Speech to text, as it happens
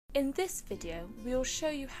In this video, we will show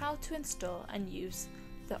you how to install and use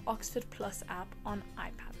the Oxford Plus app on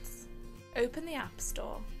iPads. Open the App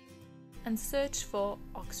Store and search for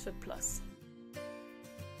Oxford Plus.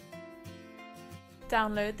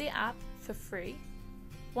 Download the app for free.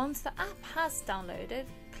 Once the app has downloaded,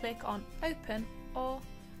 click on Open or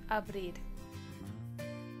Abrir.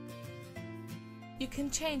 You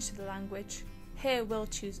can change the language. Here we'll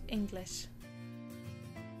choose English.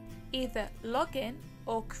 Either log in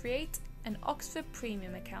or create an Oxford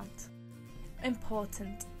Premium account.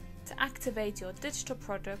 Important: to activate your digital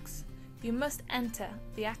products, you must enter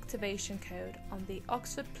the activation code on the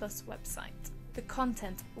Oxford Plus website. The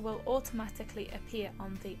content will automatically appear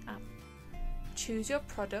on the app. Choose your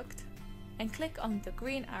product and click on the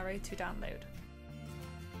green arrow to download.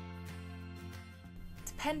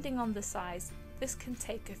 Depending on the size, this can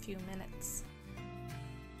take a few minutes.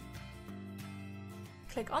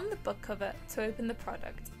 Click on the book cover to open the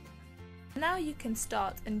product. Now you can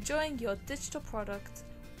start enjoying your digital product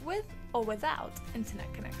with or without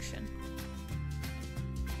internet connection.